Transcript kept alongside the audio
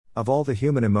Of all the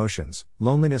human emotions,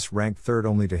 loneliness ranked third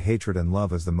only to hatred and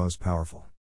love as the most powerful.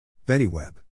 Betty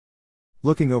Webb.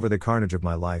 Looking over the carnage of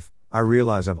my life, I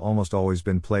realize I've almost always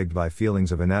been plagued by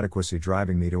feelings of inadequacy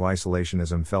driving me to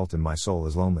isolationism felt in my soul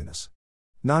as loneliness.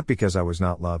 Not because I was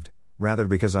not loved, rather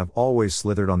because I've always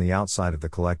slithered on the outside of the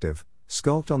collective,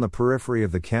 skulked on the periphery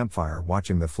of the campfire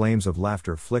watching the flames of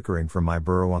laughter flickering from my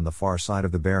burrow on the far side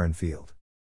of the barren field.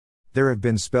 There have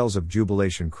been spells of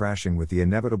jubilation crashing with the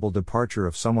inevitable departure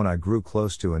of someone I grew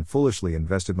close to and foolishly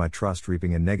invested my trust,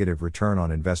 reaping a negative return on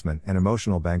investment and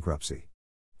emotional bankruptcy.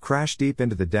 Crash deep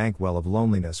into the dank well of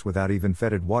loneliness without even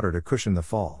fetid water to cushion the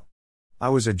fall. I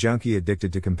was a junkie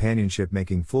addicted to companionship,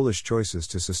 making foolish choices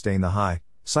to sustain the high,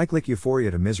 cyclic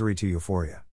euphoria to misery to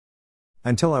euphoria.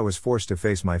 Until I was forced to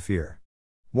face my fear.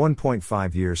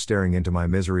 1.5 years staring into my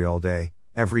misery all day,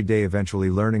 every day, eventually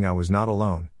learning I was not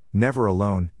alone. Never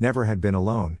alone, never had been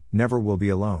alone, never will be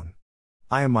alone.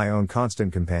 I am my own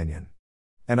constant companion.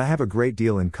 And I have a great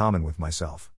deal in common with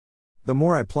myself. The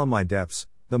more I plumb my depths,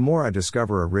 the more I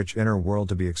discover a rich inner world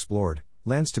to be explored,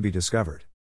 lands to be discovered.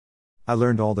 I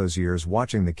learned all those years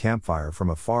watching the campfire from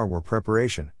afar were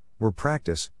preparation, were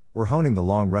practice, were honing the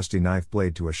long rusty knife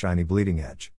blade to a shiny bleeding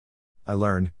edge. I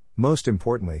learned, most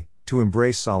importantly, to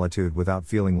embrace solitude without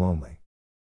feeling lonely.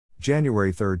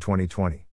 January 3, 2020.